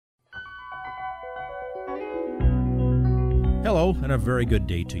Hello, and a very good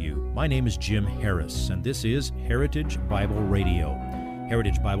day to you. My name is Jim Harris, and this is Heritage Bible Radio.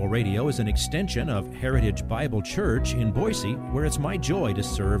 Heritage Bible Radio is an extension of Heritage Bible Church in Boise, where it's my joy to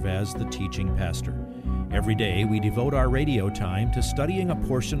serve as the teaching pastor. Every day, we devote our radio time to studying a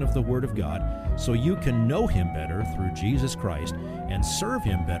portion of the Word of God so you can know Him better through Jesus Christ and serve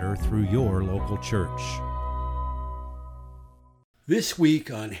Him better through your local church. This week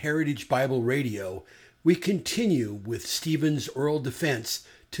on Heritage Bible Radio, we continue with Stephen's oral defense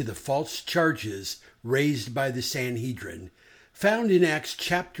to the false charges raised by the Sanhedrin, found in Acts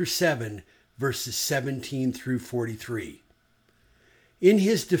chapter 7, verses 17 through 43. In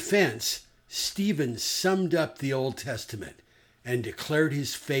his defense, Stephen summed up the Old Testament and declared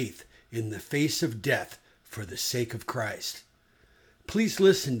his faith in the face of death for the sake of Christ. Please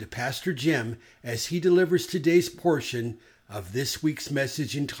listen to Pastor Jim as he delivers today's portion of this week's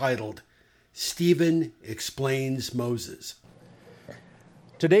message entitled, Stephen Explains Moses.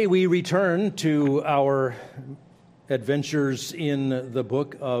 Today we return to our adventures in the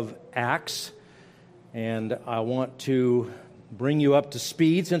book of Acts, and I want to bring you up to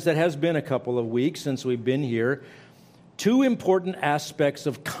speed, since it has been a couple of weeks since we've been here. Two important aspects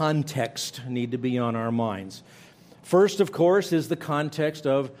of context need to be on our minds. First, of course, is the context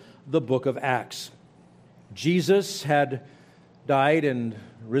of the book of Acts. Jesus had died and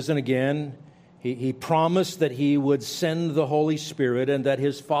risen again. He promised that he would send the Holy Spirit and that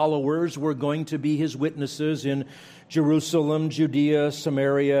his followers were going to be his witnesses in Jerusalem, Judea,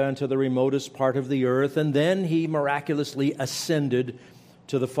 Samaria, and to the remotest part of the earth. And then he miraculously ascended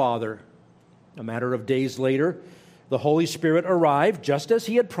to the Father. A matter of days later, the Holy Spirit arrived just as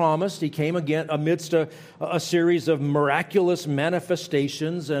he had promised. He came again amidst a series of miraculous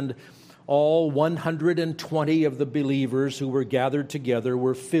manifestations, and all 120 of the believers who were gathered together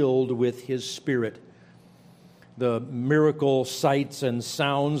were filled with His Spirit. The miracle sights and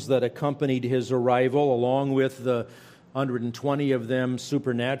sounds that accompanied His arrival, along with the 120 of them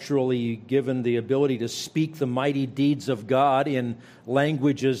supernaturally given the ability to speak the mighty deeds of God in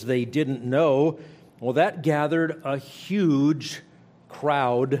languages they didn't know, well, that gathered a huge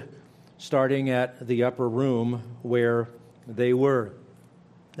crowd starting at the upper room where they were.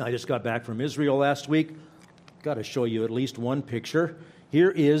 I just got back from Israel last week. Got to show you at least one picture.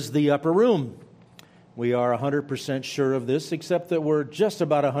 Here is the upper room. We are 100% sure of this, except that we're just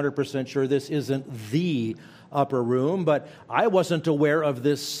about 100% sure this isn't the upper room. But I wasn't aware of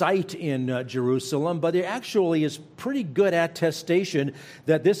this site in Jerusalem, but it actually is pretty good attestation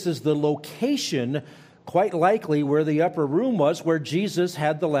that this is the location, quite likely where the upper room was, where Jesus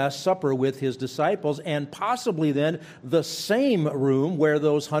had the Last Supper with his disciples, and possibly then the same room where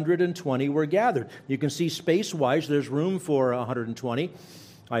those 120 were gathered. You can see space-wise, there's room for 120.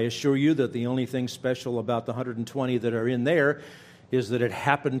 I assure you that the only thing special about the 120 that are in there is that it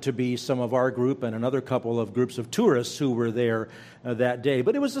happened to be some of our group and another couple of groups of tourists who were there that day.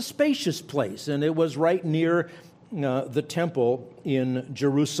 But it was a spacious place, and it was right near the temple in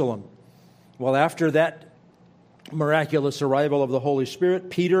Jerusalem. Well, after that miraculous arrival of the Holy Spirit,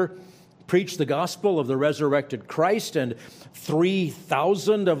 Peter preached the gospel of the resurrected Christ, and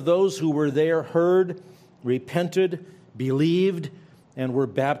 3,000 of those who were there heard, repented, believed, and were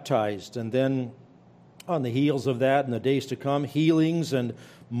baptized. And then on the heels of that, in the days to come, healings and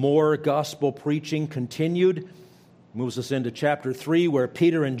more gospel preaching continued. Moves us into chapter 3, where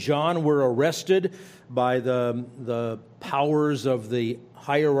Peter and John were arrested by the powers of the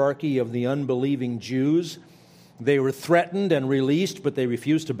hierarchy of the unbelieving Jews. They were threatened and released, but they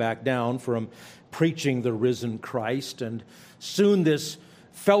refused to back down from preaching the risen Christ. And soon this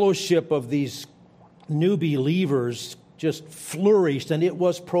fellowship of these new believers just flourished, and it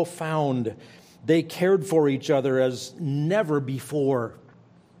was profound. They cared for each other as never before.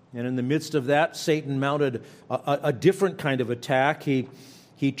 And in the midst of that, Satan mounted a different kind of attack.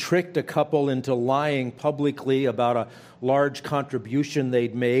 He tricked a couple into lying publicly about a large contribution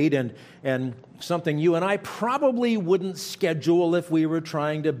they'd made, and something you and I probably wouldn't schedule if we were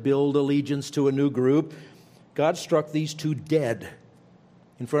trying to build allegiance to a new group. God struck these two dead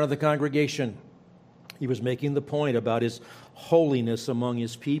in front of the congregation. He was making the point about His holiness among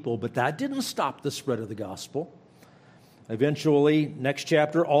His people, but that didn't stop the spread of the gospel. Eventually, next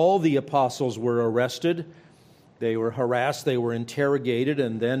chapter, all the apostles were arrested. They were harassed, they were interrogated,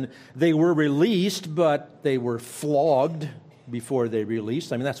 and then they were released, but they were flogged before they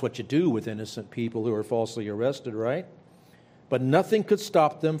released. I mean, that's what you do with innocent people who are falsely arrested, right? But nothing could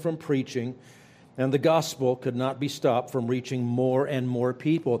stop them from preaching, and the gospel could not be stopped from reaching more and more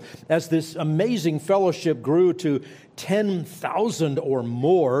people. As this amazing fellowship grew to 10,000 or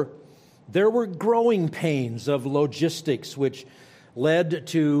more, There were growing pains of logistics, which led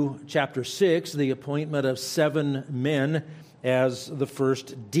to chapter 6, the appointment of 7 men as the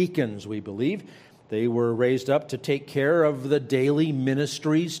first deacons, we believe. They were raised up to take care of the daily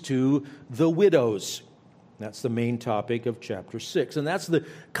ministries to the widows. That's the main topic of chapter 6. And that's the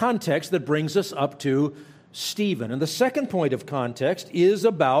context that brings us up to Stephen. And the second point of context is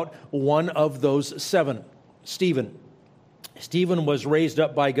about one of those 7, Stephen. Stephen was raised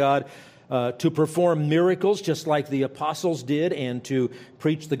up by God to perform miracles just like the apostles did, and to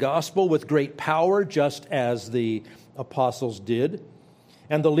preach the gospel with great power just as the apostles did.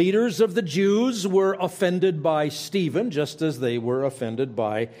 And the leaders of the Jews were offended by Stephen just as they were offended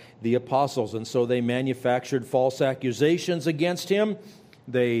by the apostles. And so they manufactured false accusations against him.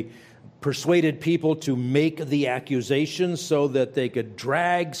 They persuaded people to make the accusations so that they could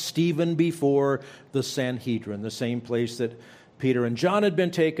drag Stephen before the Sanhedrin, the same place that Peter and John had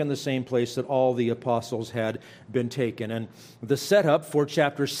been taken, the same place that all the apostles had been taken. And the setup for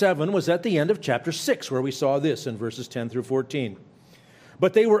chapter 7 was at the end of chapter 6, where we saw this in verses 10 through 14.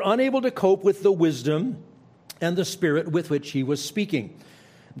 But they were unable to cope with the wisdom and the spirit with which he was speaking.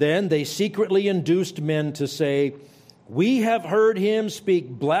 Then they secretly induced men to say, "We have heard him speak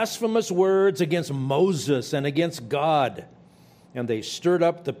blasphemous words against Moses and against God." And they stirred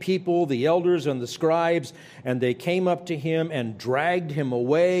up the people, the elders and the scribes, and they came up to him and dragged him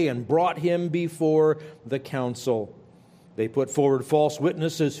away and brought him before the council. They put forward false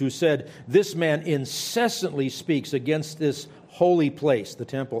witnesses who said, "This man incessantly speaks against this holy place," the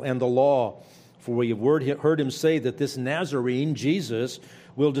temple, "and the law. For we have heard him say that this Nazarene, Jesus,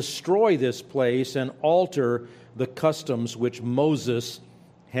 will destroy this place and alter the customs which Moses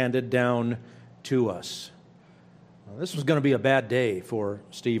handed down to us." This was going to be a bad day for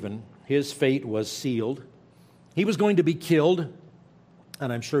Stephen. His fate was sealed. He was going to be killed,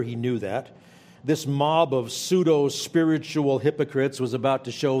 and I'm sure he knew that. This mob of pseudo-spiritual hypocrites was about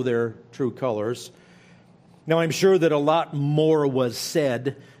to show their true colors. Now, I'm sure that a lot more was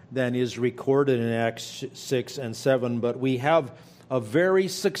said than is recorded in Acts 6 and 7, but we have a very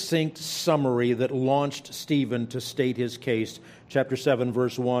succinct summary that launched Stephen to state his case. Chapter 7,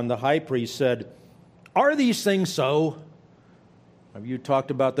 verse 1, the high priest said, "Are these things so?" Have you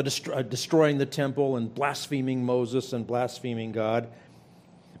talked about the destroying the temple and blaspheming Moses and blaspheming God?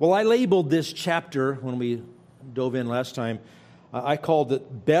 Well, I labeled this chapter, when we dove in last time, I called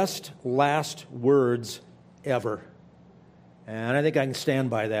it Best Last Words Ever. And I think I can stand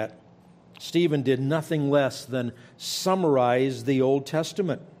by that. Stephen did nothing less than summarize the Old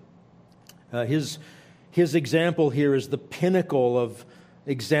Testament. His example here is the pinnacle of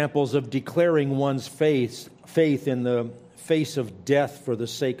examples of declaring one's faith in the face of death for the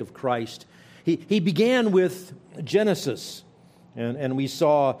sake of Christ. He began with Genesis, and we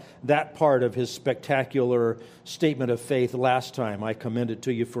saw that part of his spectacular statement of faith last time. I commend it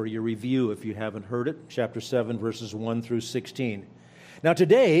to you for your review if you haven't heard it, chapter 7, verses 1 through 16. Now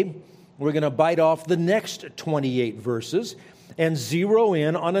today, we're going to bite off the next 28 verses and zero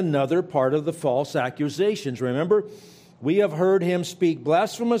in on another part of the false accusations. Remember, we have heard him speak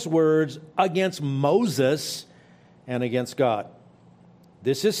blasphemous words against Moses and against God.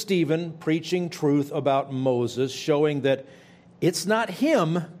 This is Stephen preaching truth about Moses, showing that it's not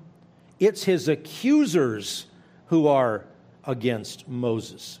him, it's his accusers who are against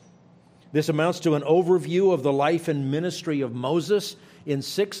Moses. This amounts to an overview of the life and ministry of Moses in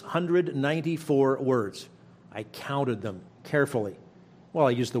 694 words. I counted them carefully. Well,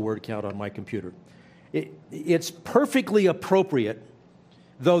 I used the word count on my computer. It's perfectly appropriate,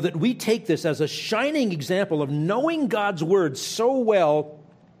 though, that we take this as a shining example of knowing God's Word so well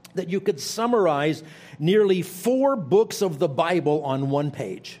that you could summarize nearly 4 books of the Bible on one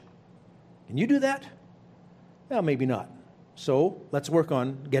page. Can you do that? Well, maybe not. So let's work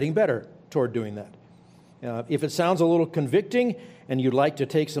on getting better toward doing that. If it sounds a little convicting and you'd like to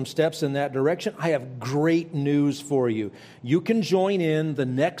take some steps in that direction, I have great news for you. You can join in the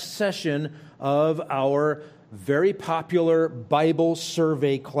next session of our very popular Bible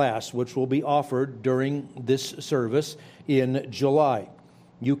survey class, which will be offered during this service in July.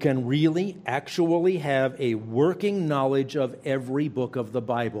 You can really, actually have a working knowledge of every book of the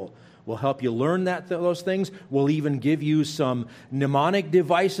Bible. We'll help you learn those things. We'll even give you some mnemonic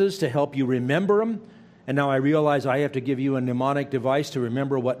devices to help you remember them. And now I realize I have to give you a mnemonic device to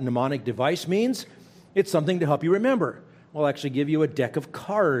remember what mnemonic device means. It's something to help you remember. We'll actually give you a deck of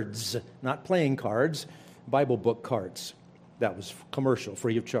cards, not playing cards, Bible book cards. That was commercial,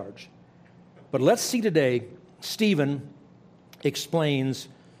 free of charge. But let's see today, Stephen explains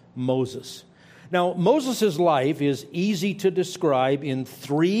Moses. Now, Moses' life is easy to describe in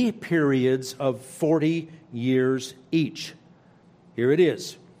 3 periods of 40 years each. Here it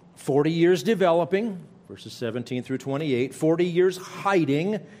is. 40 years developing, verses 17 through 28, 40 years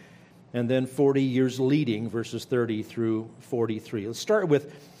hiding, and then 40 years leading, verses 30 through 43. Let's start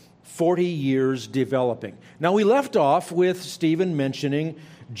with 40 years developing. Now, we left off with Stephen mentioning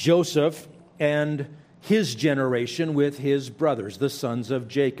Joseph and his generation with his brothers, the sons of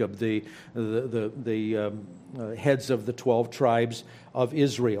Jacob, the heads of the 12 tribes of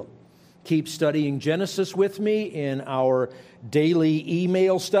Israel. Keep studying Genesis with me in our daily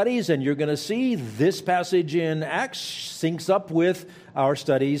email studies, and you're going to see this passage in Acts syncs up with our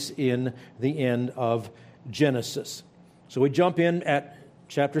studies in the end of Genesis. So we jump in at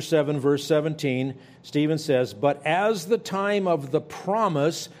chapter 7, verse 17. Stephen says, "But as the time of the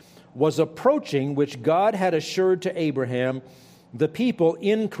promise was approaching, which God had assured to Abraham, the people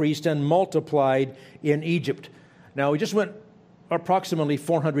increased and multiplied in Egypt." Now, we just went approximately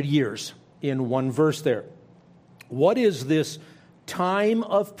 400 years in one verse there. What is this time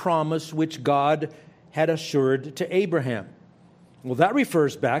of promise which God had assured to Abraham? Well, that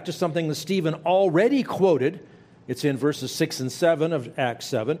refers back to something that Stephen already quoted. It's in verses 6 and 7 of Acts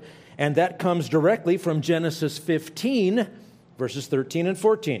 7, and that comes directly from Genesis 15, verses 13 and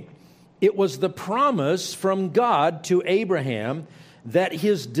 14. It was the promise from God to Abraham that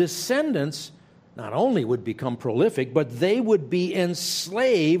his descendants not only would become prolific, but they would be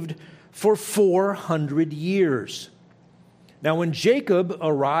enslaved for 400 years. Now, when Jacob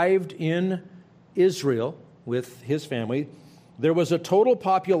arrived in Israel with his family, there was a total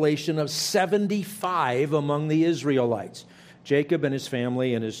population of 75 among the Israelites. Jacob and his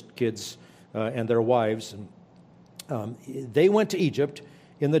family and his kids and their wives, they went to Egypt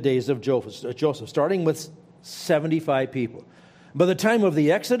in the days of Joseph, starting with 75 people. By the time of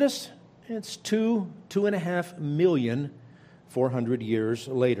the Exodus, it's 2.5 million 400 years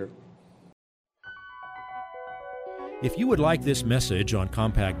later. If you would like this message on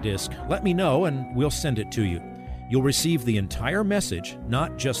compact disc, let me know and we'll send it to you. You'll receive the entire message,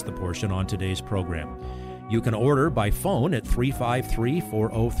 not just the portion on today's program. You can order by phone at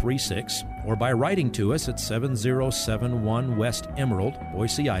 353-4036 or by writing to us at 7071 West Emerald,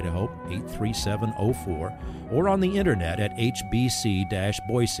 Boise, Idaho, 83704, or on the internet at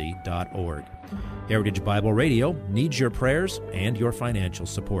hbc-boise.org. Heritage Bible Radio needs your prayers and your financial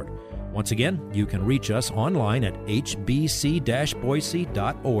support. Once again, you can reach us online at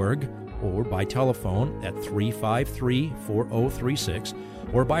hbc-boise.org or by telephone at 353-4036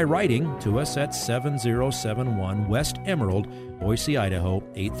 or by writing to us at 7071 West Emerald, Boise, Idaho,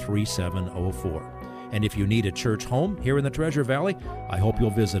 83704. And if you need a church home here in the Treasure Valley, I hope you'll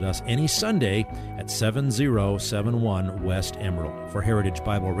visit us any Sunday at 7071 West Emerald. For Heritage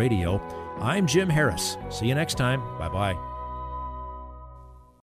Bible Radio, I'm Jim Harris. See you next time. Bye-bye.